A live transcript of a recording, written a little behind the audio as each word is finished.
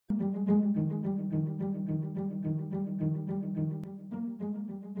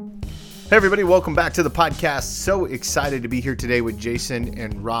Hey everybody, welcome back to the podcast. So excited to be here today with Jason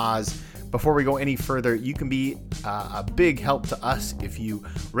and Roz. Before we go any further, you can be a big help to us if you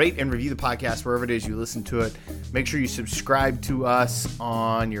rate and review the podcast wherever it is you listen to it. Make sure you subscribe to us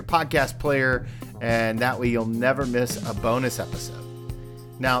on your podcast player, and that way you'll never miss a bonus episode.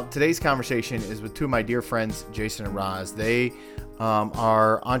 Now, today's conversation is with two of my dear friends, Jason and Roz. They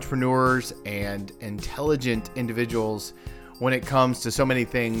are entrepreneurs and intelligent individuals when it comes to so many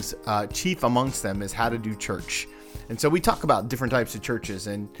things. Chief amongst them is how to do church. And so we talk about different types of churches.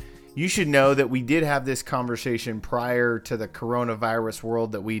 And you should know that we did have this conversation prior to the coronavirus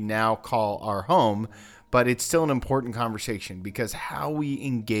world that we now call our home. But it's still an important conversation because how we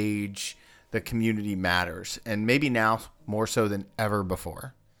engage the community matters. And maybe now more so than ever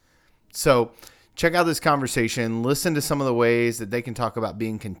before. So check out this conversation. Listen to some of the ways that they can talk about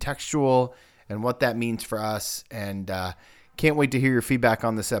being contextual and what that means for us. And can't wait to hear your feedback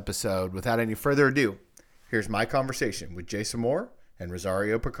on this episode. Without any further ado, here's my conversation with Jason Moore and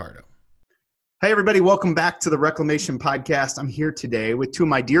Rosario Picardo. Hey, everybody. Welcome back to the Reclamation Podcast. I'm here today with two of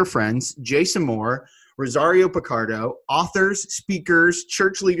my dear friends, Jason Moore, Rosario Picardo, authors, speakers,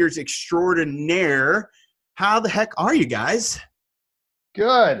 church leaders extraordinaire. How the heck are you guys?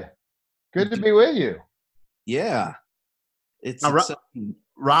 Good to be with you. Yeah. It's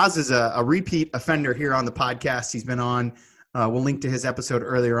Roz is a repeat offender here on the podcast. He's been on. We'll link to his episode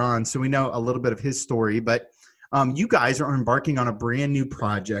earlier on, so we know a little bit of his story. But you guys are embarking on a brand new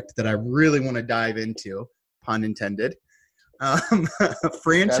project that I really want to dive into, pun intended.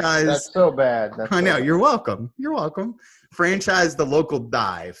 Franchise. That's so bad. I know. You're welcome. You're welcome. Franchise The Local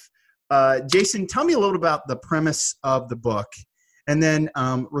Dive. Jason, tell me a little about the premise of the book. And then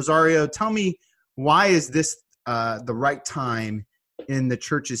Rosario, tell me, why is this the right time in the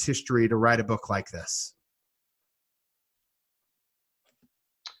church's history to write a book like this?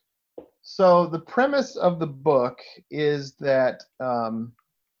 So the premise of the book is that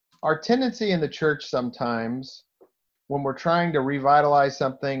our tendency in the church sometimes, when we're trying to revitalize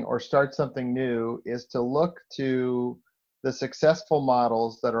something or start something new, is to look to the successful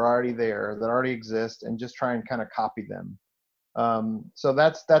models that are already there, that already exist, and just try and kind of copy them. So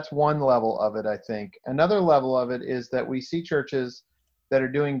that's one level of it, I think. Another level of it is that we see churches that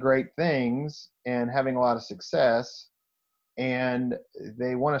are doing great things and having a lot of success, and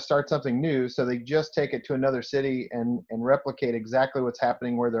they want to start something new, so they just take it to another city and replicate exactly what's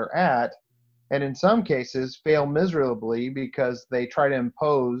happening where they're at, and in some cases fail miserably because they try to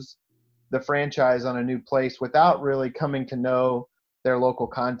impose the franchise on a new place without really coming to know their local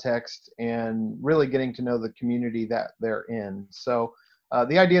context and really getting to know the community that they're in. So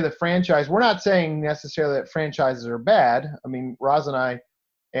the idea of the franchise, we're not saying necessarily that franchises are bad. I mean, Roz and I,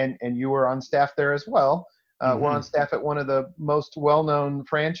 and you were on staff there as well. We're on staff at one of the most well-known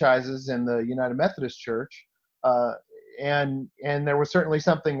franchises in the United Methodist Church. And there was certainly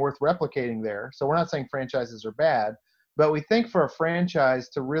something worth replicating there. So we're not saying franchises are bad, but we think for a franchise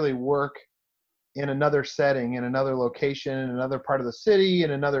to really work in another setting, in another location, in another part of the city,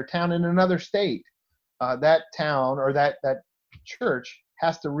 in another town, in another state, that town or that church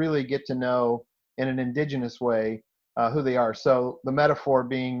has to really get to know in an indigenous way who they are. So the metaphor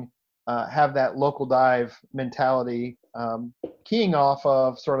being have that local dive mentality, keying off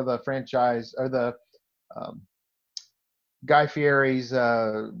of sort of the franchise or the Guy Fieri's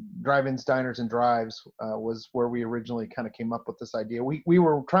drive-ins, diners, and drives was where we originally kind of came up with this idea. We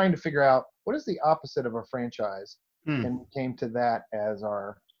were trying to figure out what is the opposite of a franchise, and we came to that as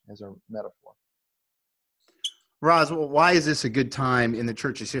our metaphor. Roz, why is this a good time in the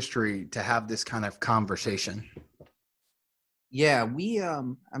church's history to have this kind of conversation? Yeah,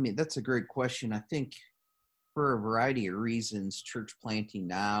 I mean, that's a great question. I think for a variety of reasons, church planting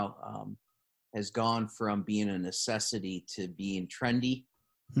now has gone from being a necessity to being trendy.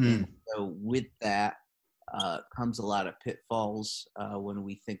 And so with that comes a lot of pitfalls when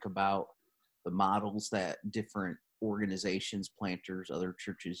we think about the models that different organizations, planters, other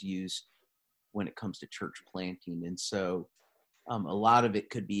churches use when it comes to church planting. And so a lot of it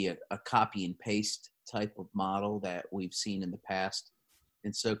could be a copy and paste type of model that we've seen in the past.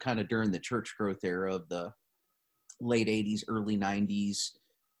 And so kind of during the church growth era of the late 80s, early 90s,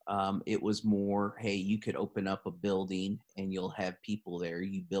 it was more, hey, you could open up a building and you'll have people there.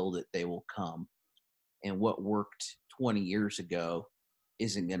 You build it, they will come. And what worked 20 years ago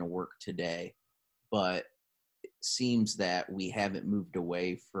isn't going to work today. But it seems that we haven't moved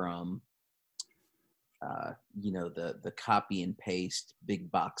away from, the copy and paste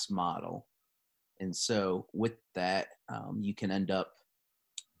big box model. And so with that, you can end up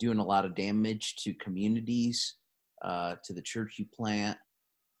doing a lot of damage to communities, to the church you plant.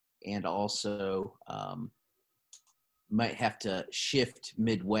 and also might have to shift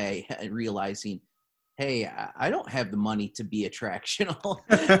midway, realizing, hey, I don't have the money to be attractional.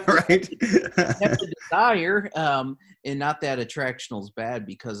 Right. I have the desire, and not that attractional is bad,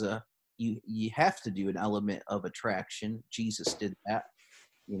 because you have to do an element of attraction. Jesus did that.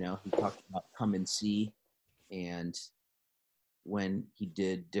 He talked about come and see, and when he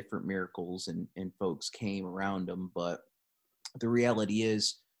did different miracles and folks came around him. But the reality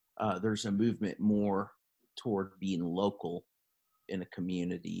is there's a movement more toward being local in a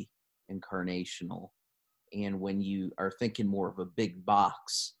community, incarnational. And when you are thinking more of a big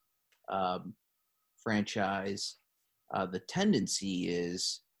box franchise, the tendency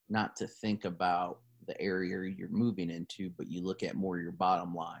is not to think about the area you're moving into, but you look at more your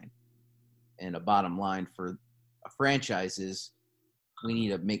bottom line. And a bottom line for a franchise is we need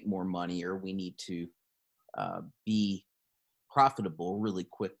to make more money, or we need to be profitable really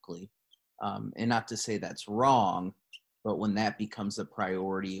quickly. And not to say that's wrong, but when that becomes a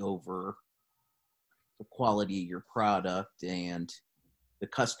priority over the quality of your product and the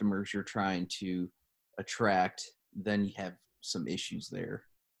customers you're trying to attract, then you have some issues there.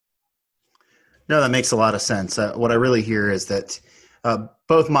 No, that makes a lot of sense. What I really hear is that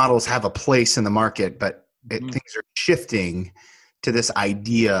both models have a place in the market, but things are shifting to this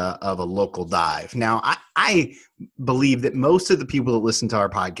idea of a local dive. Now, I believe that most of the people that listen to our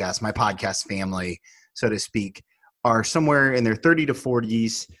podcast, my podcast family, so to speak, are somewhere in their 30 to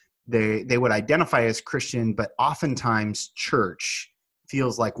 40s. They would identify as Christian, but oftentimes church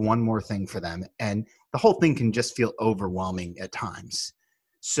feels like one more thing for them. And the whole thing can just feel overwhelming at times.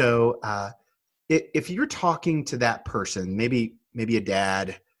 So if you're talking to that person, maybe a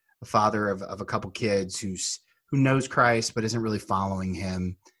dad, a father of a couple kids who knows Christ but isn't really following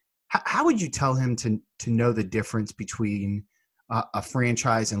him, how would you tell him to know the difference between a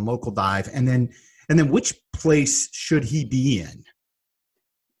franchise and local dive, and then which place should he be in?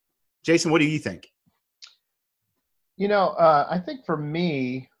 Jason, what do you think? I think for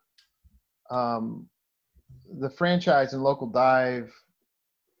me, the franchise and local dive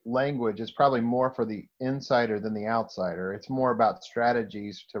language is probably more for the insider than the outsider. It's more about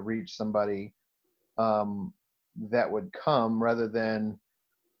strategies to reach somebody that would come, rather than,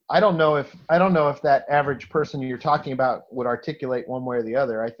 I don't know if that average person you're talking about would articulate one way or the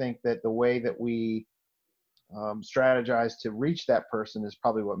other. I think that the way that we strategize to reach that person is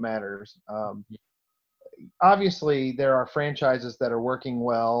probably what matters. Obviously, there are franchises that are working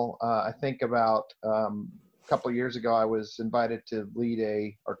well. I think about a couple of years ago, I was invited to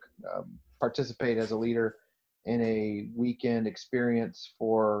lead participate as a leader in a weekend experience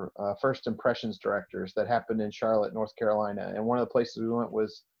for First Impressions directors that happened in Charlotte, North Carolina. And one of the places we went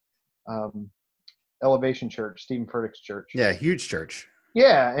was Elevation Church, Stephen Furtick's church. Yeah, huge church.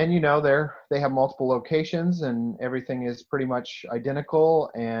 Yeah, and they have multiple locations, and everything is pretty much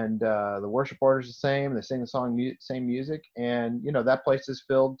identical, and the worship order is the same. They sing the same music, and that place is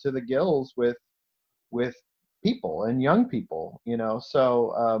filled to the gills with people and young people.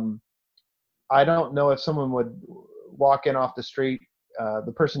 So I don't know if someone would walk in off the street,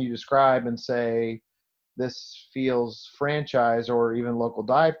 the person you describe, and say, this feels franchise or even local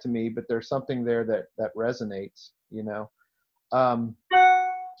dive to me, but there's something there that resonates.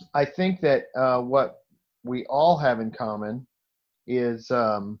 I think that what we all have in common is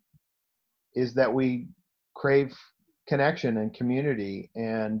that we crave connection and community.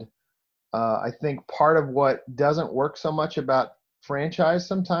 And I think part of what doesn't work so much about franchise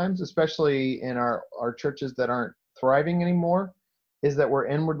sometimes, especially in our churches that aren't thriving anymore, is that we're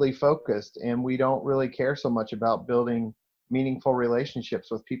inwardly focused and we don't really care so much about building meaningful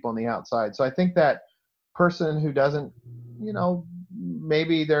relationships with people on the outside. So I think that person who doesn't,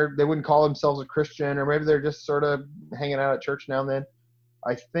 maybe they wouldn't call themselves a Christian, or maybe they're just sort of hanging out at church now and then.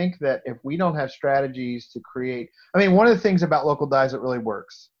 I think that if we don't have strategies to create, one of the things about local dives that really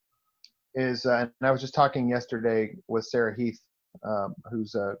works is, and I was just talking yesterday with Sarah Heath,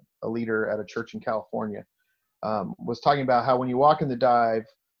 who's a leader at a church in California, was talking about how when you walk in the dive,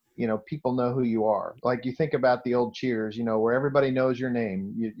 people know who you are. Like, you think about the old Cheers, where everybody knows your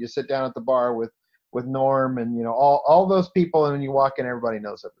name. You sit down at the bar with Norm and all those people, and when you walk in, everybody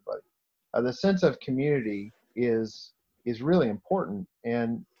knows everybody. The sense of community is really important,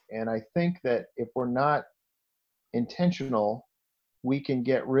 and I think that if we're not intentional, we can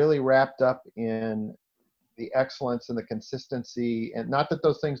get really wrapped up in the excellence and the consistency, and not that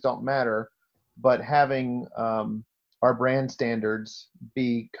those things don't matter, but having our brand standards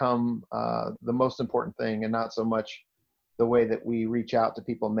become the most important thing, and not so much the way that we reach out to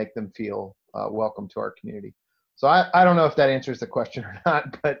people and make them feel welcome to our community. So I don't know if that answers the question or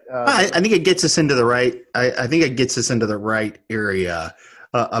not, but I think it gets us into the right. I think it gets us into the right area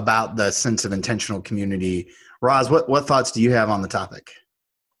about the sense of intentional community. Roz, what thoughts do you have on the topic?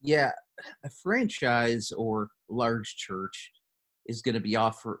 Yeah, a franchise or large church is going to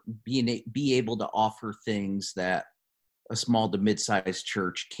be able to offer things that a small to mid-sized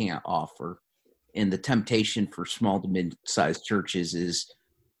church can't offer. And the temptation for small to mid-sized churches is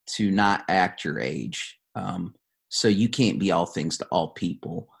to not act your age. So you can't be all things to all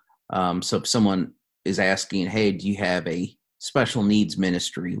people. So if someone is asking, hey, do you have a special needs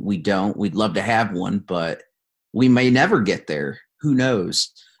ministry? We don't. We'd love to have one, but we may never get there. Who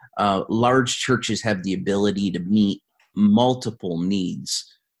knows? Large churches have the ability to meet multiple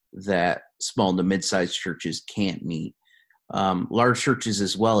needs that small to mid-sized churches can't meet. Large churches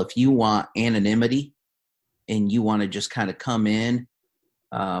as well, if you want anonymity and you want to just kind of come in,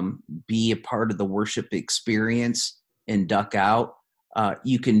 be a part of the worship experience and duck out,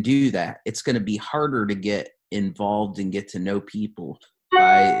 you can do that. It's going to be harder to get involved and get to know people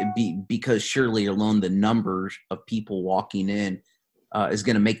because surely alone the numbers of people walking in is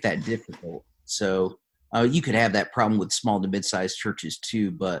going to make that difficult. So you could have that problem with small to mid-sized churches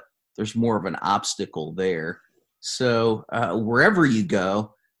too, but there's more of an obstacle there. So wherever you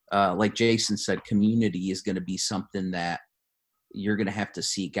go, like Jason said, community is going to be something that you're going to have to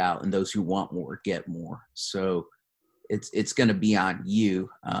seek out, and those who want more get more. So it's going to be on you.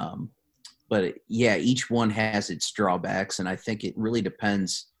 But yeah, each one has its drawbacks, and I think it really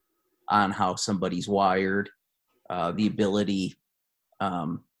depends on how somebody's wired, the ability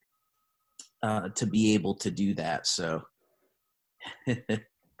to be able to do that. So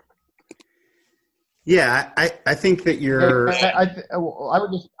yeah, I think that you're.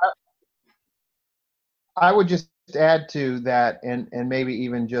 I would just add to that, and maybe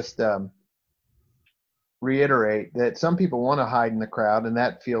even just reiterate that some people want to hide in the crowd, and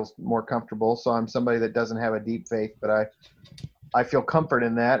that feels more comfortable. So I'm somebody that doesn't have a deep faith, but I feel comfort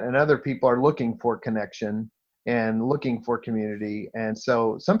in that. And other people are looking for connection and looking for community. And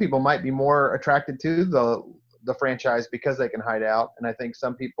so some people might be more attracted to the franchise because they can hide out. And I think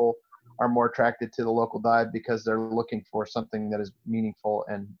some people are more attracted to the local dive because they're looking for something that is meaningful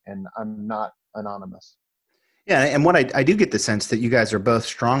and I'm not anonymous. Yeah, and what I do get the sense that you guys are both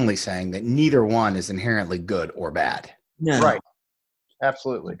strongly saying that neither one is inherently good or bad. No. Right.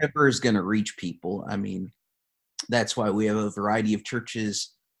 Absolutely. Whatever is going to reach people. I mean, that's why we have a variety of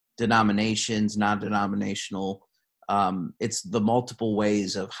churches, denominations, non-denominational. It's the multiple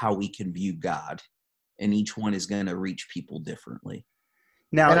ways of how we can view God, and each one is going to reach people differently.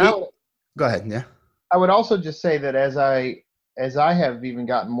 Now, go ahead. Yeah. I would also just say that as I have even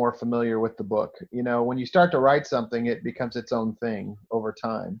gotten more familiar with the book, when you start to write something, it becomes its own thing over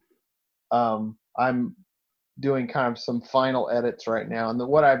time. I'm doing kind of some final edits right now. And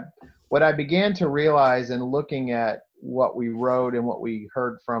what I began to realize in looking at what we wrote and what we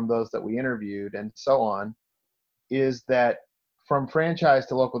heard from those that we interviewed and so on, is that from franchise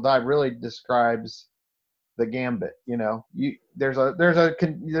to local dive really describes the gambit. There's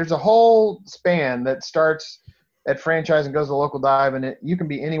a whole span that starts at franchise and goes to local dive, and you can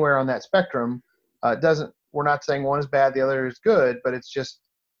be anywhere on that spectrum. We're not saying one is bad, the other is good, but it's just,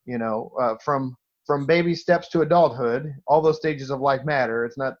 from baby steps to adulthood, all those stages of life matter.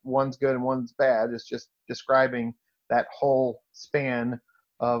 It's not one's good and one's bad. It's just describing that whole span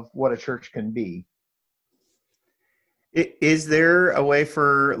of what a church can be. Is there a way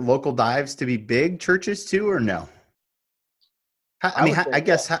for local dives to be big churches too, or no? I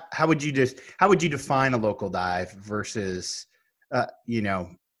guess how would you define a local dive versus,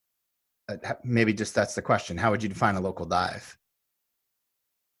 maybe just that's the question. How would you define a local dive?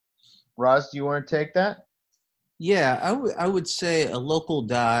 Roz, do you want to take that? Yeah, I would say a local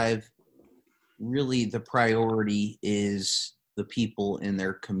dive, really the priority is the people in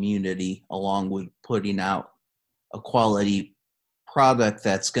their community, along with putting out a quality product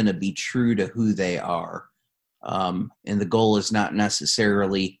that's going to be true to who they are. And the goal is not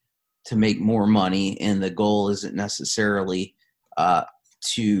necessarily to make more money, and the goal isn't necessarily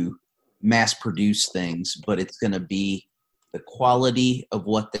to mass produce things, but it's going to be the quality of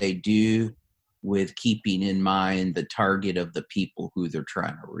what they do with keeping in mind the target of the people who they're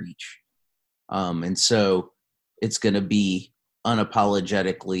trying to reach. And so it's going to be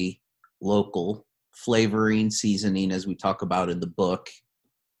unapologetically local, flavoring, seasoning, as we talk about in the book,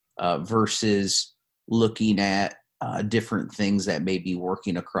 versus looking at different things that may be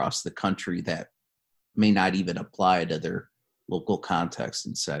working across the country that may not even apply to their local context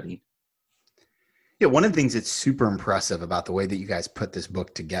and setting. Yeah, one of the things that's super impressive about the way that you guys put this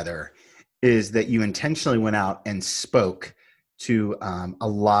book together is that you intentionally went out and spoke to a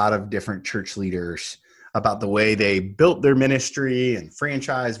lot of different church leaders about the way they built their ministry and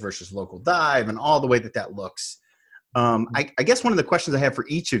franchise versus local dive and all the way that looks. I guess one of the questions I have for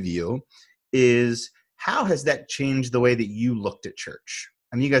each of you is, how has that changed the way that you looked at church?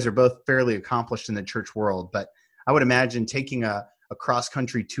 I mean, you guys are both fairly accomplished in the church world, but I would imagine taking a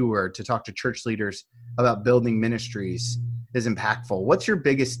cross-country tour to talk to church leaders about building ministries is impactful. What's your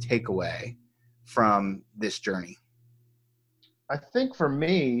biggest takeaway from this journey? I think for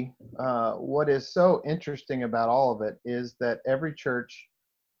me, what is so interesting about all of it is that every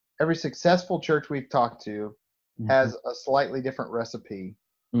successful church we've talked to has a slightly different recipe.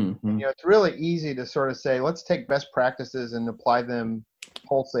 Mm-hmm. It's really easy to sort of say, let's take best practices and apply them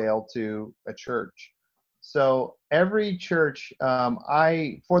wholesale to a church. So every church,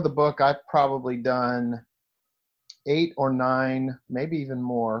 for the book, I've probably done 8 or 9, maybe even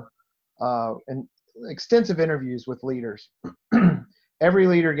more, and extensive interviews with leaders. Every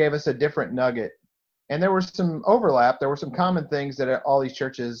leader gave us a different nugget, and there was some overlap. There were some common things that all these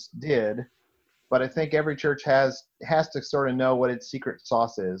churches did, but I think every church has to sort of know what its secret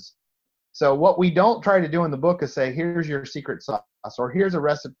sauce is. So what we don't try to do in the book is say, here's your secret sauce, or here's a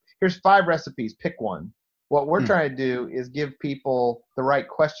recipe, here's 5 recipes, pick one. What we're trying to do is give people the right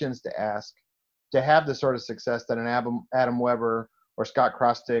questions to ask to have the sort of success that an Adam Weber or Scott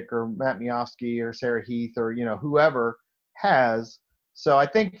Krostick or Matt Miofsky or Sarah Heath or whoever has. So I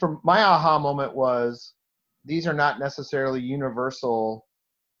think for my aha moment was, these are not necessarily universal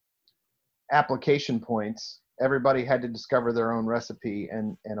application points. Everybody had to discover their own recipe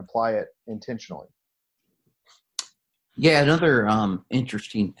and apply it intentionally. Yeah, another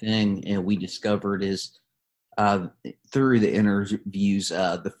interesting thing we discovered is through the interviews,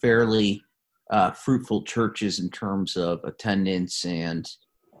 the fairly fruitful churches in terms of attendance and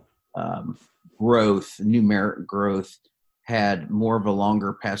growth, numeric growth, had more of a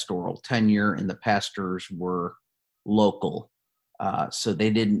longer pastoral tenure, and the pastors were local. So they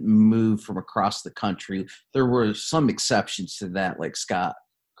didn't move from across the country. There were some exceptions to that, like Scott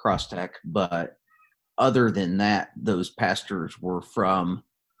Krostick, but other than that, those pastors were from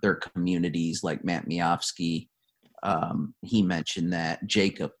their communities, like Matt Miofsky. He mentioned that.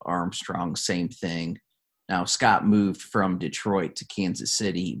 Jacob Armstrong, same thing. Now, Scott moved from Detroit to Kansas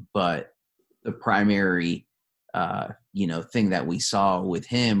City, but the primary thing that we saw with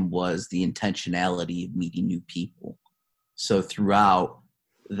him was the intentionality of meeting new people. So throughout,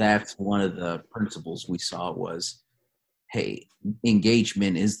 that's one of the principles we saw was, hey,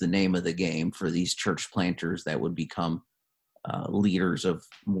 engagement is the name of the game for these church planters that would become leaders of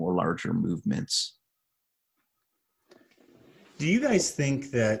more larger movements. Do you guys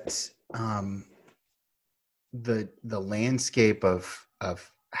think that the landscape of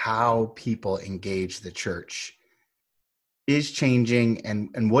how people engage the church is changing,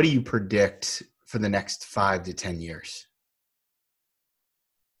 and what do you predict for the next 5 to 10 years?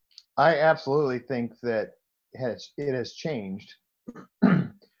 I absolutely think that it has changed.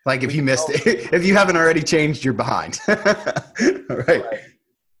 Like if you missed it, if you haven't already changed, you're behind. Right.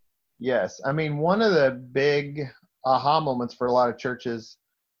 Yes. I mean, one of the big aha moments for a lot of churches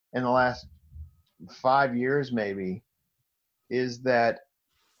in the last 5 years maybe is that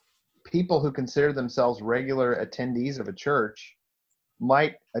people who consider themselves regular attendees of a church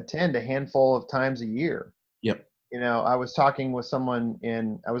might attend a handful of times a year. Yep. I was talking with someone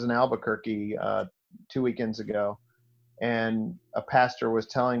I was in Albuquerque 2 weekends ago, and a pastor was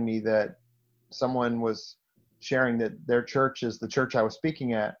telling me that someone was sharing that their church is the church I was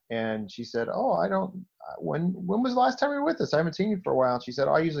speaking at. And she said, when was the last time you were with us? I haven't seen you for a while. And she said,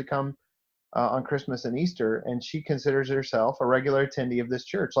 I usually come on Christmas and Easter. And she considers herself a regular attendee of this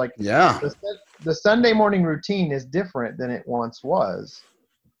church. Like, yeah, the Sunday morning routine is different than it once was.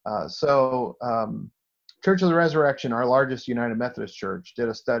 Church of the Resurrection, our largest United Methodist church, did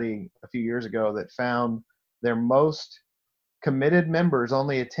a study a few years ago that found their most committed members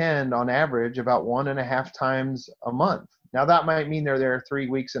only attend on average about 1.5 times a month. Now that might mean they're there 3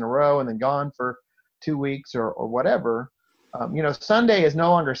 weeks in a row and then gone for 2 weeks or whatever. Sunday is no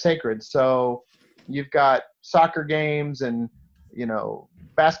longer sacred. So you've got soccer games and,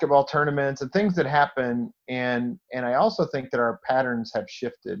 basketball tournaments and things that happen. And I also think that our patterns have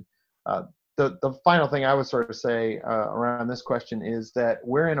shifted. The final thing I would sort of say around this question is that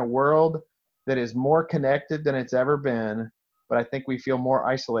we're in a world that is more connected than it's ever been, but I think we feel more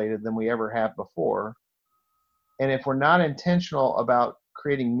isolated than we ever have before. And if we're not intentional about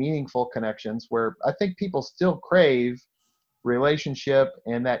creating meaningful connections, where I think people still crave relationship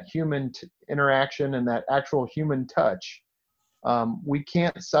and that human interaction and that actual human touch, we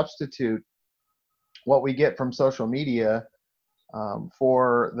can't substitute what we get from social media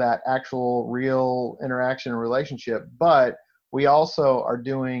for that actual real interaction and relationship. But we also are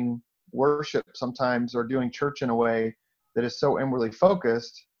doing worship sometimes, or doing church in a way that is so inwardly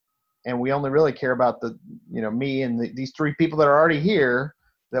focused, and we only really care about me and these three people that are already here,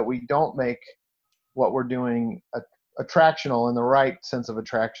 that we don't make what we're doing attractional, in the right sense of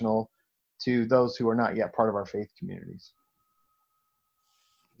attractional, to those who are not yet part of our faith communities.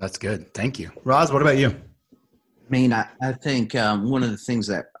 That's good. Thank you. Roz, what about you? I mean, I think one of the things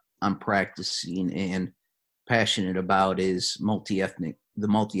that I'm practicing and passionate about is the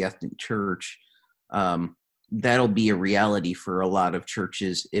multi-ethnic church. That'll be a reality for a lot of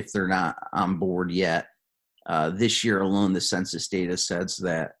churches if they're not on board yet. This year alone, the census data says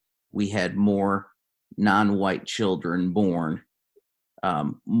that we had more non-white children born.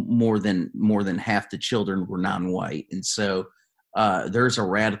 More than half the children were non-white, and so there's a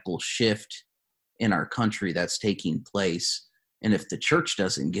radical shift in our country that's taking place. And if the church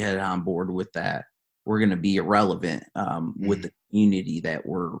doesn't get on board with that, we're going to be irrelevant with the community that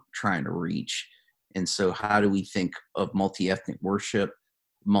we're trying to reach. And so how do we think of multi-ethnic worship,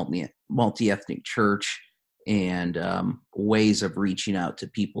 multi-ethnic church, and ways of reaching out to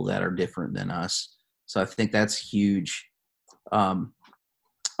people that are different than us? So I think that's huge.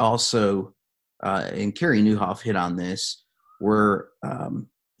 Also, and Carey Nieuwhof hit on this,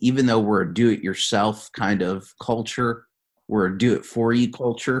 even though we're a do-it-yourself kind of culture, we're a do-it-for-you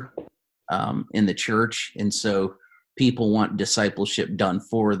culture in the church. And so people want discipleship done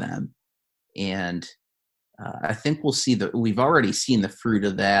for them. And I think we've already seen the fruit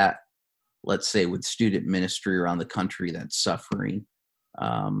of that, let's say, with student ministry around the country that's suffering.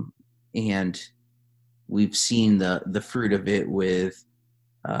 And we've seen the fruit of it with,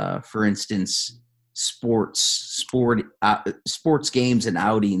 for instance, sports games and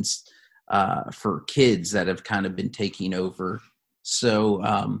outings for kids that have kind of been taking over. So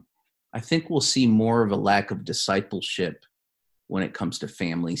I think we'll see more of a lack of discipleship when it comes to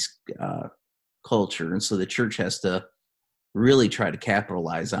families culture. And so the church has to really try to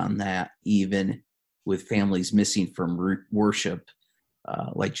capitalize on that, even with families missing from worship.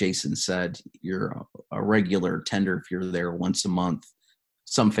 Like Jason said, you're a regular attender if you're there once a month.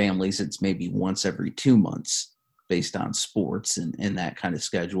 Some families, it's maybe once every 2 months based on sports and that kind of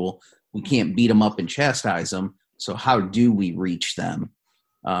schedule. We can't beat them up and chastise them. So how do we reach them?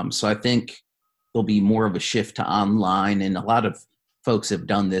 So I think there'll be more of a shift to online, and a lot of folks have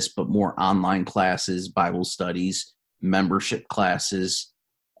done this, but more online classes, Bible studies, membership classes,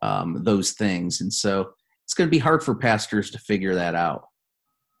 those things. And so it's going to be hard for pastors to figure that out.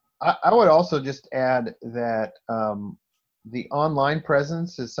 I would also just add that the online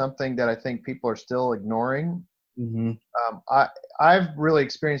presence is something that I think people are still ignoring. Mm-hmm. I've really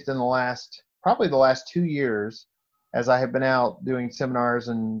experienced in probably the last 2 years, as I have been out doing seminars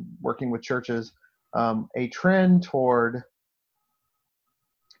and working with churches, a trend toward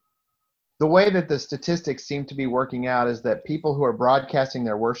the way that the statistics seem to be working out is that people who are broadcasting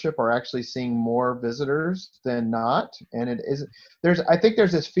their worship are actually seeing more visitors than not. And I think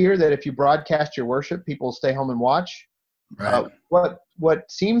there's this fear that if you broadcast your worship, people will stay home and watch. Right.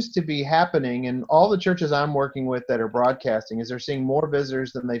 What seems to be happening in all the churches I'm working with that are broadcasting is they're seeing more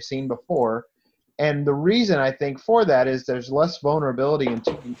visitors than they've seen before. And the reason I think for that is there's less vulnerability in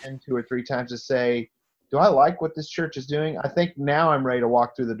tuning in 2 or 3 times to say, do I like what this church is doing? I think now I'm ready to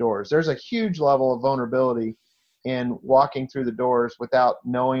walk through the doors. There's a huge level of vulnerability in walking through the doors without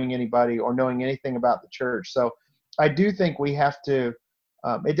knowing anybody or knowing anything about the church. So I do think we have to,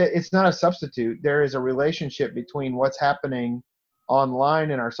 it's not a substitute. There is a relationship between what's happening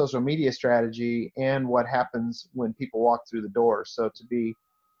online in our social media strategy and what happens when people walk through the door. So to be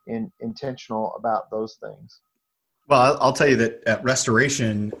intentional about those things. Well, I'll tell you that at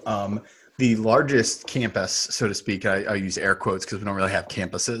Restoration, the largest campus, so to speak, I use air quotes because we don't really have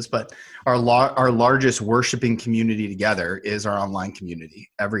campuses, but our largest worshiping community together is our online community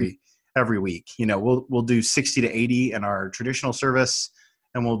every week. You know, we'll do 60 to 80 in our traditional service,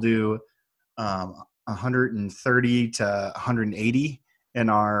 and we'll do 130 to 180 in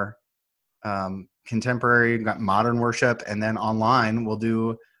our contemporary modern worship, and then online we'll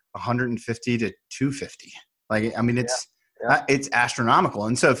do 150 to 250. Like, I mean, it's astronomical.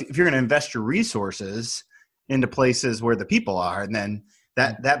 And so if you're going to invest your resources into places where the people are, and then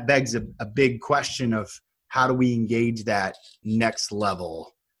that begs a big question of how do we engage that next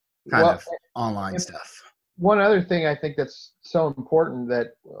level kind of online stuff. One other thing I think that's so important that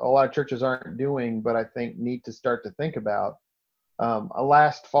a lot of churches aren't doing, but I think need to start to think about.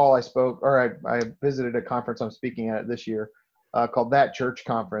 Last fall I visited a conference I'm speaking at this year called That Church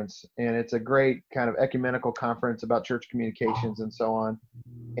Conference, and it's a great kind of ecumenical conference about church communications and so on.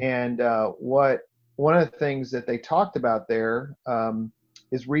 And one of the things that they talked about there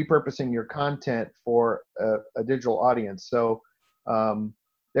is repurposing your content for a digital audience. So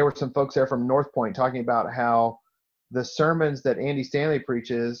there were some folks there from North Point talking about how the sermons that Andy Stanley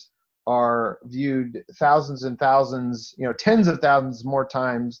preaches are viewed thousands and thousands, tens of thousands more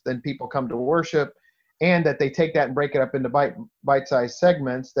times than people come to worship, and that they take that and break it up into bite-sized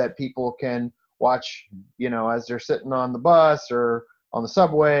segments that people can watch, as they're sitting on the bus or on the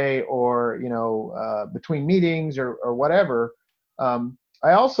subway or, between meetings or whatever.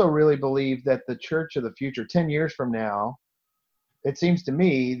 I also really believe that the church of the future, 10 years from now, it seems to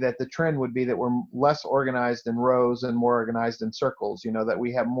me that the trend would be that we're less organized in rows and more organized in circles, that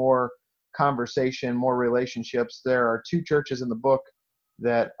we have more conversation, more relationships. There are 2 churches in the book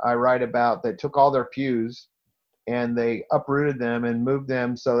that I write about that took all their pews and they uprooted them and moved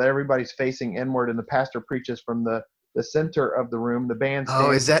them so that everybody's facing inward and the pastor preaches from the center of the room. The band stands.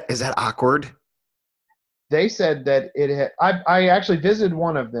 Oh, is that awkward? They said that I actually visited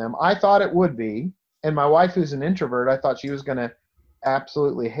one of them. I thought it would be, and my wife, who's an introvert, I thought she was going to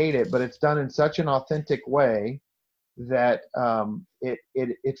absolutely hate it, but it's done in such an authentic way that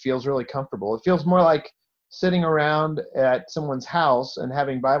it feels really comfortable. It feels more like sitting around at someone's house and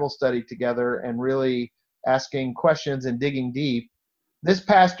having Bible study together and really asking questions and digging deep. This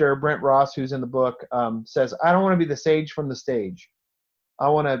pastor, Brent Ross, who's in the book, says, I don't want to be the sage from the stage. I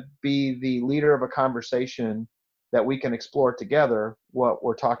want to be the leader of a conversation that we can explore together what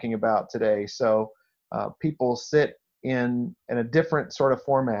we're talking about today. So people sit in a different sort of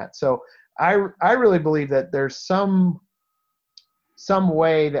format. So I really believe that there's some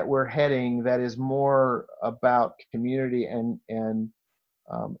way that we're heading that is more about community and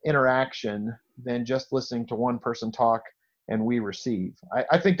interaction than just listening to one person talk and we receive.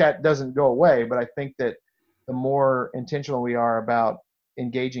 I think that doesn't go away, but I think that the more intentional we are about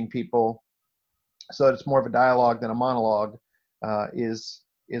engaging people so that it's more of a dialogue than a monologue is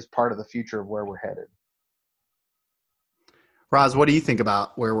part of the future of where we're headed. Roz, what do you think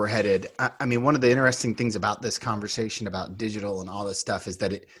about where we're headed? I mean, one of the interesting things about this conversation about digital and all this stuff is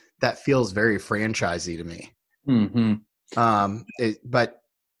that that feels very franchisey to me. Mm-hmm. But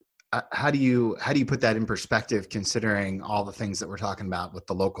how do you put that in perspective, considering all the things that we're talking about with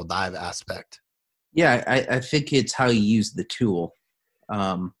the local dive aspect? Yeah, I think it's how you use the tool.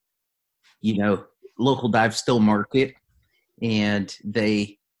 Local dive still market, and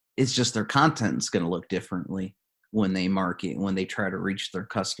it's just their content's going to look differently when they market, when they try to reach their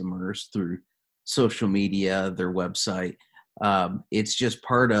customers through social media, their website. It's just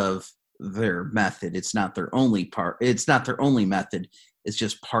part of their method. It's not their only part. It's not their only method. It's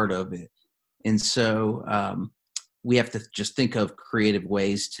just part of it. And so we have to just think of creative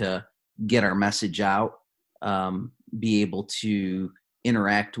ways to get our message out, be able to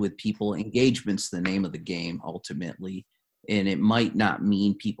interact with people. Engagement's the name of the game, ultimately. And it might not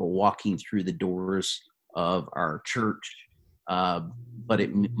mean people walking through the doors of our church, but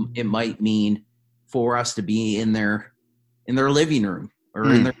it might mean for us to be in their living room or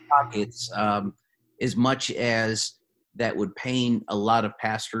in their pockets, as much as that would pain a lot of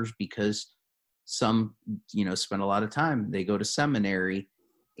pastors, because some spend a lot of time, they go to seminary,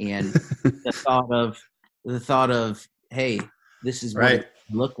 and the thought of hey, this is what it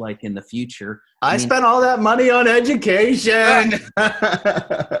look like in the future. I spent all that money on education.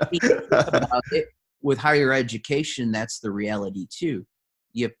 About it, with higher education, that's the reality too.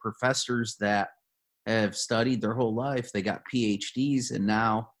 You have professors that have studied their whole life, they got PhDs, and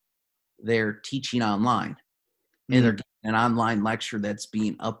now they're teaching online, and they're getting an online lecture that's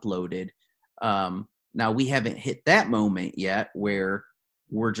being uploaded. Now we haven't hit that moment yet where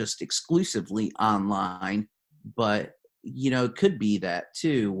we're just exclusively online, but it could be that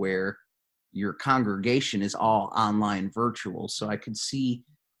too, where your congregation is all online virtual. So I could see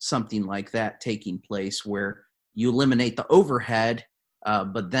something like that taking place where you eliminate the overhead,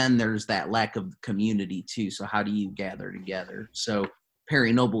 but then there's that lack of community too. So how do you gather together? So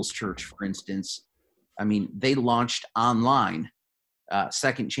Perry Noble's church, for instance, they launched online,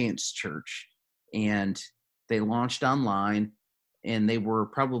 Second Chance Church, and they launched online, and they were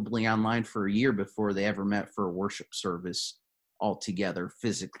probably online for a year before they ever met for a worship service all together,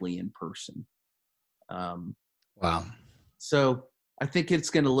 physically in person. Wow. So I think it's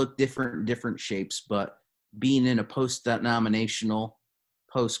going to look different in different shapes, but being in a post-denominational,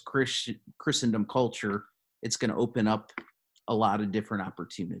 post-Christendom culture, it's going to open up a lot of different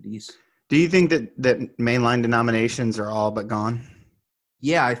opportunities. Do you think that mainline denominations are all but gone?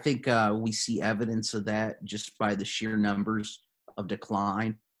 Yeah, I think we see evidence of that just by the sheer numbers of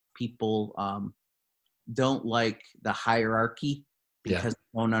decline. People don't like the hierarchy because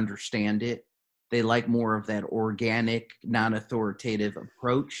they don't understand it. They like more of that organic, non-authoritative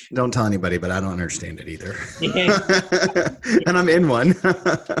approach. Don't tell anybody, but I don't understand it either. Yeah. And I'm in one.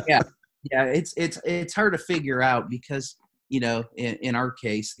 Yeah, it's hard to figure out because in our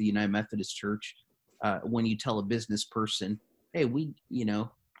case, the United Methodist Church, when you tell a business person, hey, we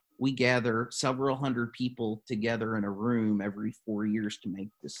gather several hundred people together in a room every 4 years to make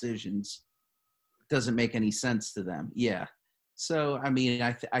decisions, doesn't make any sense to them. Yeah. So, I mean,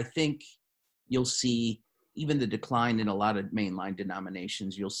 I think you'll see even the decline in a lot of mainline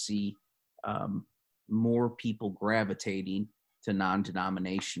denominations, you'll see more people gravitating to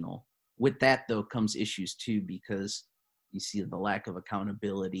non-denominational. With that, though, comes issues too, because you see the lack of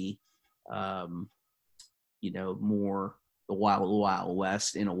accountability, more the wild, wild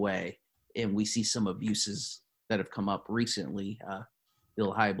west in a way. And we see some abuses that have come up recently,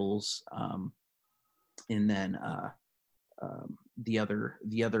 Bill Hybels, and then the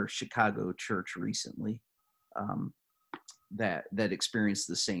other Chicago church recently that experienced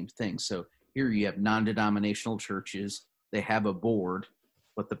the same thing. So here you have non-denominational churches. They have a board,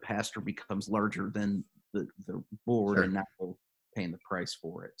 but the pastor becomes larger than the board, sure, and now they're paying the price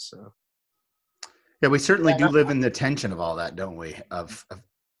for it. So yeah, we certainly do live in the tension of all that, don't we? Of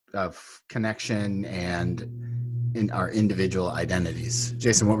connection and in our individual identities.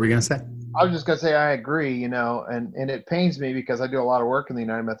 Jason, what were you going to say? I was just going to say I agree, and it pains me because I do a lot of work in the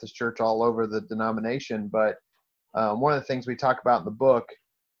United Methodist Church all over the denomination. But one of the things we talk about in the book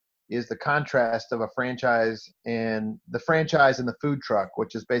is the contrast of a franchise and the food truck,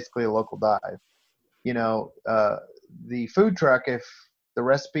 which is basically a local dive. The food truck, if the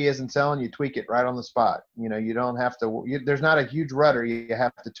recipe isn't selling, you tweak it right on the spot. You don't have to, there's not a huge rudder you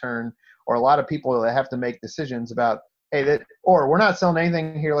have to turn, or a lot of people that have to make decisions about, hey, or we're not selling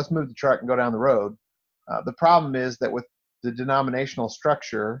anything here, let's move the truck and go down the road. The problem is that with the denominational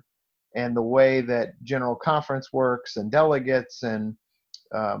structure and the way that General Conference works and delegates and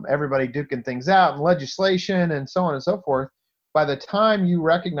everybody duking things out and legislation and so on and so forth, by the time you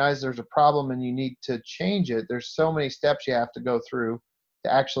recognize there's a problem and you need to change it, there's so many steps you have to go through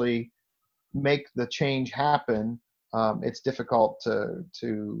to actually make the change happen. It's difficult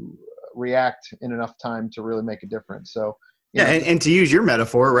to react in enough time to really make a difference. So and to use your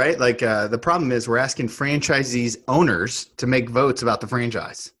metaphor, right? Like the problem is we're asking franchisees owners to make votes about the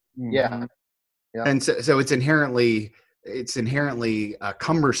franchise. Yeah. And so it's inherently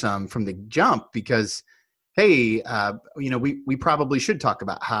cumbersome from the jump because, hey, we probably should talk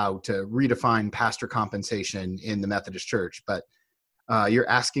about how to redefine pastor compensation in the Methodist Church, but you're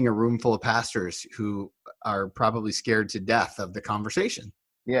asking a room full of pastors who are probably scared to death of the conversation.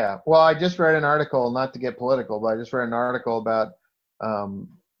 Yeah. Well, I just read an article, not to get political, but I just read an article about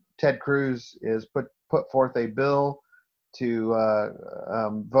Ted Cruz is put forth a bill to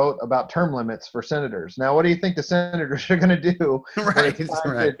vote about term limits for senators. Now, what do you think the senators are going to do? Right.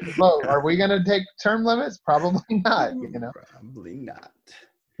 To vote? Are we going to take term limits? Probably not. Probably not.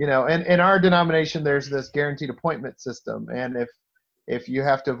 And in our denomination, there's this guaranteed appointment system, and if you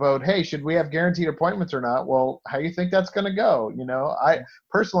have to vote, hey, should we have guaranteed appointments or not? Well, how do you think that's going to go? I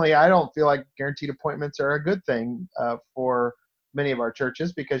personally, I don't feel like guaranteed appointments are a good thing for many of our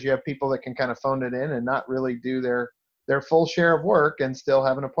churches, because you have people that can kind of phone it in and not really do their full share of work and still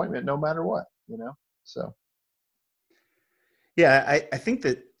have an appointment no matter what, so. Yeah, I think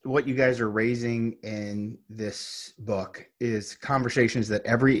that what you guys are raising in this book is conversations that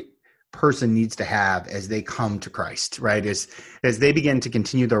every person needs to have as they come to Christ, right? As they begin to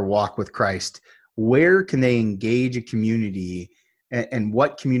continue their walk with Christ, where can they engage a community, and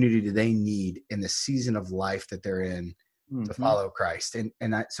what community do they need in the season of life that they're in to follow Christ?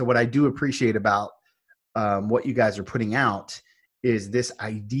 So what I do appreciate about what you guys are putting out is this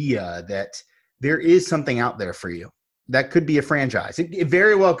idea that there is something out there for you. That could be a franchise. It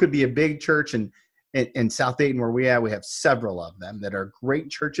very well could be a big church, and in South Dayton where we have several of them that are great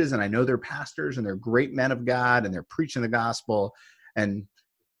churches, and I know they're pastors and they're great men of God and they're preaching the gospel, and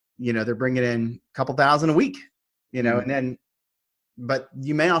they're bringing in a couple thousand a week, and then, but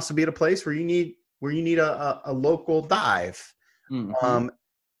you may also be at a place where you need a local dive.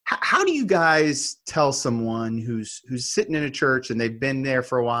 How do you guys tell someone who's sitting in a church and they've been there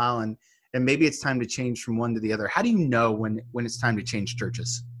for a while and maybe it's time to change from one to the other? How do you know when it's time to change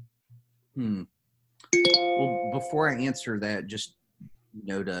churches? Well, before I answer that, just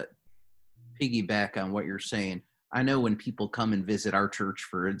to piggyback on what you're saying, I know when people come and visit our church,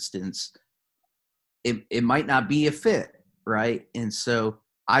 for instance, it might not be a fit. right? And so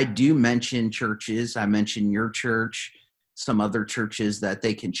I do mention churches. I mention your church, some other churches that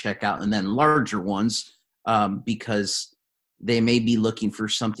they can check out, and then larger ones, because they may be looking for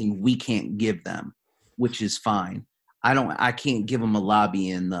something we can't give them, which is fine. I can't give them a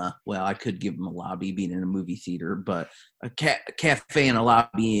lobby I could give them a lobby being in a movie theater, but a cafe and a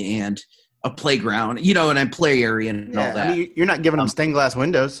lobby and a playground, and a play area and all that. I mean, you're not giving them stained glass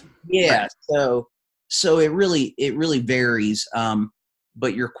windows. Yeah. Right. So it really varies.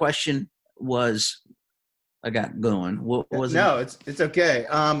 But your question was, I got going. What was it? No, it's okay.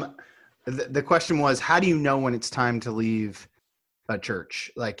 The question was, how do you know when it's time to leave a church?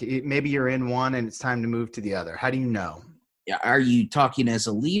 Like maybe you're in one and it's time to move to the other. How do you know? Yeah, are you talking as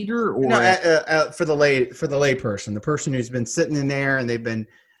a leader or for the lay person, the person who's been sitting in there and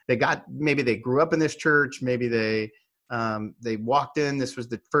maybe they grew up in this church, maybe they walked in, this was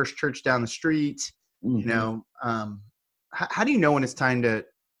the first church down the street. Mm-hmm. How do you know when it's time to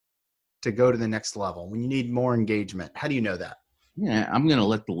go to the next level, when you need more engagement? How do you know that? Yeah, I'm going to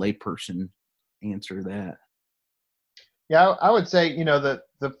let the layperson answer that. Yeah, I would say,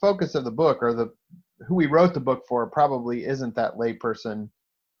 the focus of the book, or who we wrote the book for, probably isn't that layperson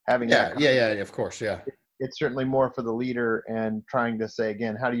having that. Yeah, of course, yeah. It's certainly more for the leader and trying to say,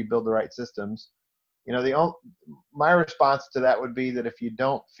 again, how do you build the right systems? My response to that would be that if you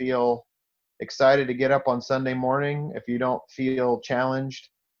don't feel excited to get up on Sunday morning, if you don't feel challenged,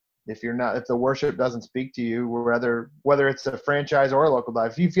 if the worship doesn't speak to you, whether it's a franchise or a local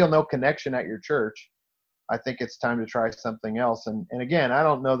dive, if you feel no connection at your church, I think it's time to try something else. And again, I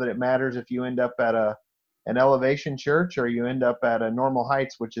don't know that it matters if you end up at an elevation church or you end up at a Normal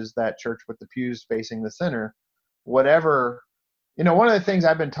Heights, which is that church with the pews facing the center. Whatever, one of the things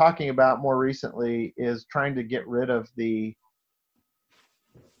I've been talking about more recently is trying to get rid of the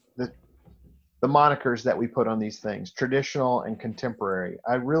monikers that we put on these things, traditional and contemporary.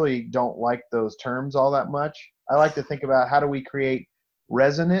 I really don't like those terms all that much. I like to think about, how do we create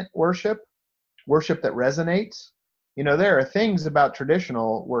resonant worship that resonates? There are things about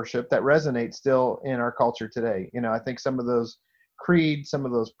traditional worship that resonate still in our culture today. I think some of those creeds, some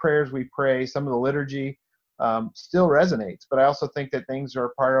of those prayers we pray, some of the liturgy still resonates. But I also think that things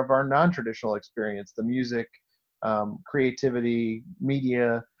are part of our non-traditional experience. The music, creativity,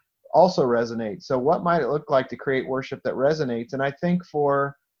 media also resonates. So what might it look like to create worship that resonates? And I think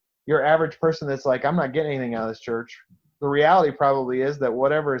for your average person that's like, I'm not getting anything out of this church, the reality probably is that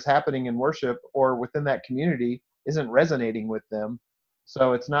whatever is happening in worship or within that community isn't resonating with them.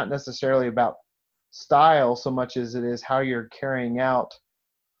 So it's not necessarily about style so much as it is how you're carrying out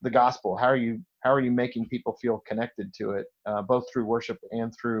the gospel. How are you making people feel connected to it, both through worship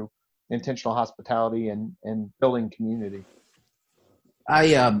and through intentional hospitality and building community?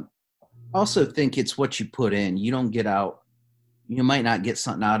 I also think it's what you put in. You don't get out. You might not get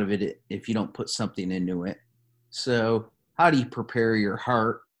something out of it if you don't put something into it. So how do you prepare your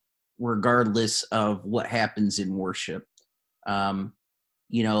heart regardless of what happens in worship? A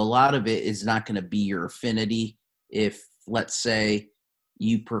lot of it is not going to be your affinity. If, let's say,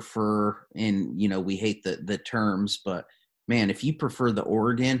 you prefer, and, we hate the terms, but man, if you prefer the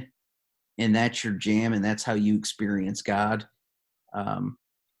organ and that's your jam and that's how you experience God,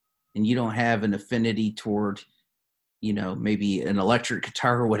 and you don't have an affinity toward, maybe an electric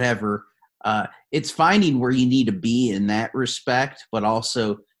guitar or whatever, it's finding where you need to be in that respect, but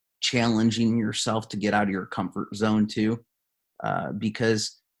also challenging yourself to get out of your comfort zone too,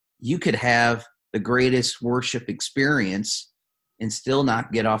 because you could have the greatest worship experience and still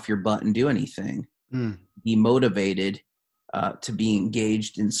not get off your butt and do anything. Be motivated to be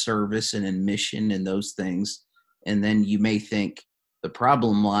engaged in service and in mission and those things. And then you may think the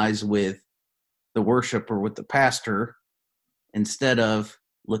problem lies with the worship or with the pastor instead of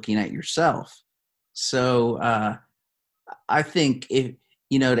looking at yourself. So I think if,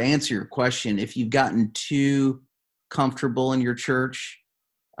 to answer your question, if you've gotten too comfortable in your church,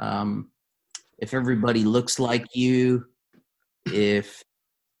 if everybody looks like you, if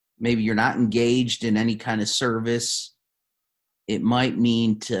maybe you're not engaged in any kind of service, it might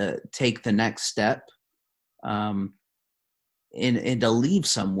mean to take the next step, and to leave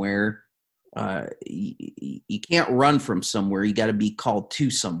somewhere. You can't run from somewhere. You got to be called to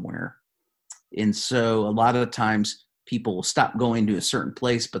somewhere. And so a lot of times people will stop going to a certain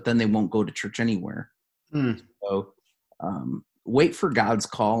place, but then they won't go to church anywhere. So wait for God's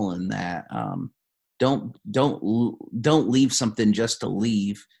call in that. Don't leave something just to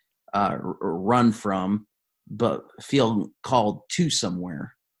leave or run from, but feel called to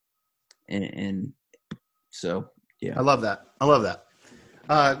somewhere. And so, yeah. I love that.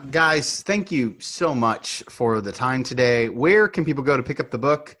 Guys, thank you so much for the time today. Where can people go to pick up the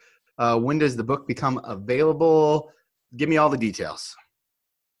book? When does the book become available? Give me all the details.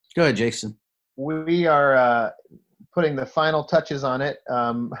 Go ahead, Jason. We are putting the final touches on it.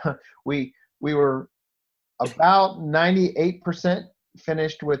 We were about 98%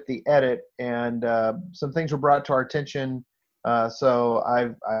 finished with the edit, and some things were brought to our attention. So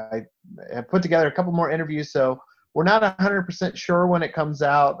I have put together a couple more interviews. So we're not 100% sure when it comes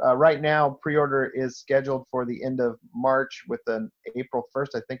out. Right now, pre-order is scheduled for the end of March, with an April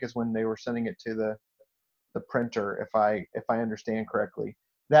 1st, I think, is when they were sending it to the printer, if I understand correctly.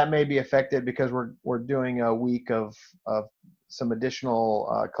 That may be affected because we're doing a week of some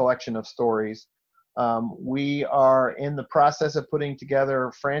additional collection of stories. We are in the process of putting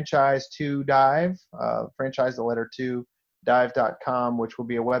together franchise to dive, franchise the letter 2 dive.com, which will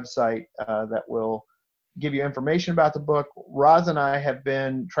be a website that will give you information about the book. Roz and I have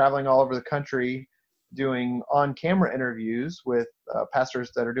been traveling all over the country doing on-camera interviews with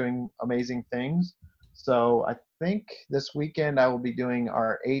pastors that are doing amazing things. So I think this weekend I will be doing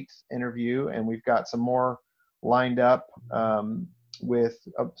our 8th interview, and we've got some more lined up with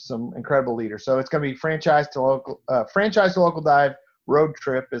some incredible leaders. So it's going to be franchise to local dive road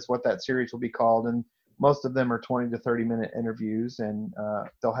trip is what that series will be called, and most of them are 20 to 30-minute interviews, and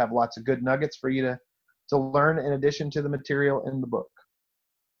they'll have lots of good nuggets for you to learn in addition to the material in the book.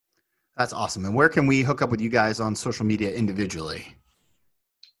 That's awesome. And where can we hook up with you guys on social media individually?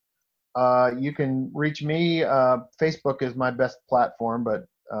 You can reach me. Facebook is my best platform, but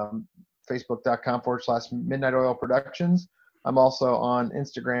facebook.com/Midnight Oil Productions. I'm also on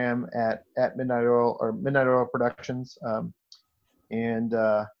Instagram at Midnight Oil or Midnight Oil Productions. And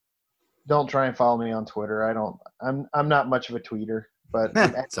don't try and follow me on Twitter. I'm not much of a tweeter, but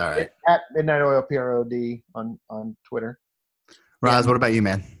it's all right. At Midnight Oil PROD on Twitter. Roz, what about you,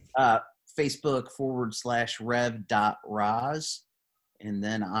 man? Facebook /rev.roz. And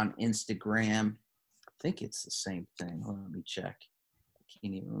then on Instagram, I think it's the same thing. Hold on, let me check. I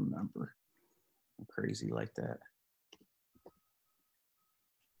can't even remember. I'm crazy like that.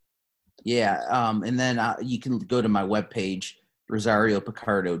 Yeah, and then you can go to my webpage,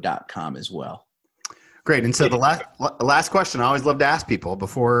 RosarioPicardo.com as well. Great. And so the last question I always love to ask people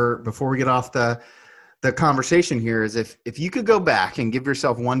before we get off the conversation here is if you could go back and give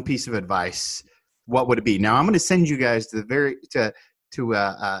yourself one piece of advice, what would it be? Now I'm going to send you guys to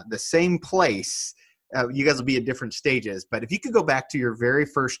the same place. You guys will be at different stages, but if you could go back to your very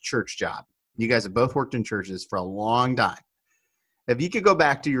first church job, you guys have both worked in churches for a long time. If you could go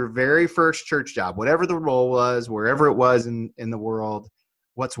back to your very first church job, whatever the role was, wherever it was in the world,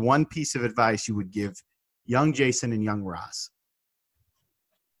 what's one piece of advice you would give young Jason and young Roz?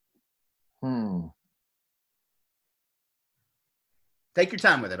 Take your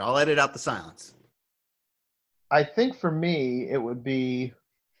time with it. I'll edit out the silence. I think for me, it would be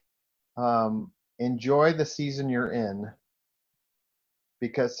enjoy the season you're in,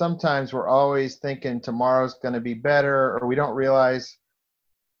 because sometimes we're always thinking tomorrow's going to be better, or we don't realize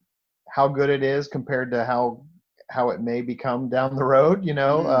how good it is compared to how it may become down the road.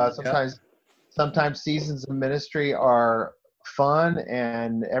 Sometimes seasons of ministry are fun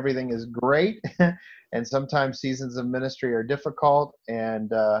and everything is great, and sometimes seasons of ministry are difficult.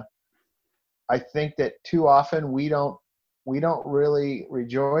 And I think that too often we don't really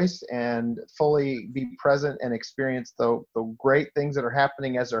rejoice and fully be present and experience the great things that are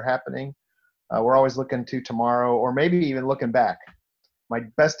happening as they're happening. We're always looking to tomorrow, or maybe even looking back. My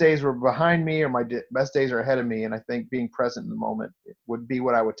best days were behind me, or my best days are ahead of me. And I think being present in the moment would be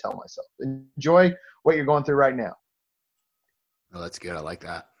what I would tell myself. Enjoy what you're going through right now. Oh, that's good. I like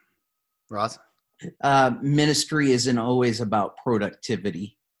that. Roz? Ministry isn't always about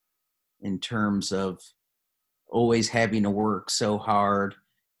productivity in terms of always having to work so hard.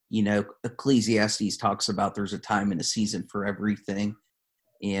 Ecclesiastes talks about there's a time and a season for everything.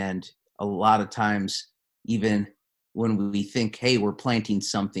 And a lot of times, even when we think, hey, we're planting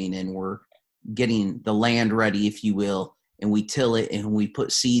something and we're getting the land ready, if you will, and we till it and we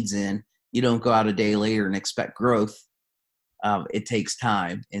put seeds in, you don't go out a day later and expect growth. It takes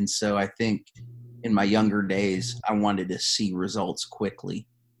time. And so I think in my younger days, I wanted to see results quickly.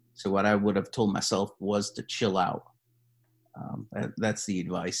 So what I would have told myself was to chill out. That's the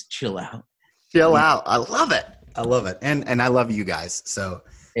advice. Chill out. Chill out. I love it. I love it. And I love you guys. So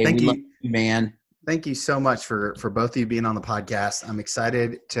thank you, love you, man. Thank you so much for both of you being on the podcast. I'm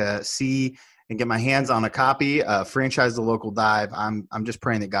excited to see and get my hands on a copy of Franchise the Local Dive. I'm just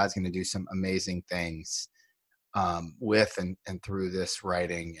praying that God's going to do some amazing things with and through this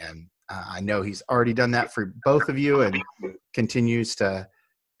writing. And I know he's already done that for both of you and continues to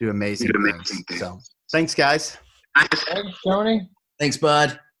do amazing things. So thanks, guys. Thanks, Tony. Thanks,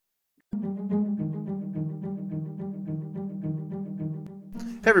 bud.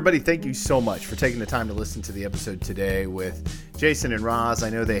 Hey everybody, thank you so much for taking the time to listen to the episode today with Jason and Roz. I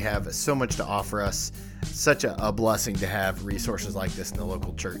know they have so much to offer us. Such a blessing to have resources like this in the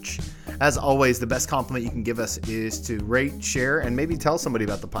local church. As always, the best compliment you can give us is to rate, share, and maybe tell somebody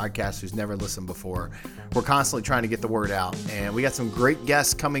about the podcast who's never listened before. We're constantly trying to get the word out, and we got some great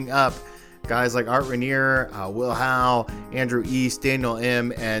guests coming up. Guys like Art Rainier, Will Howe, Andrew East, Daniel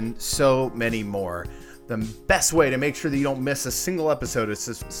M., and so many more. The best way to make sure that you don't miss a single episode is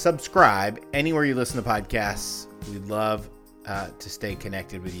to subscribe anywhere you listen to podcasts. We'd love to stay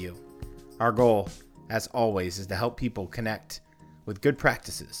connected with you. Our goal, as always, is to help people connect with good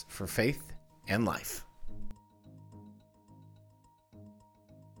practices for faith and life.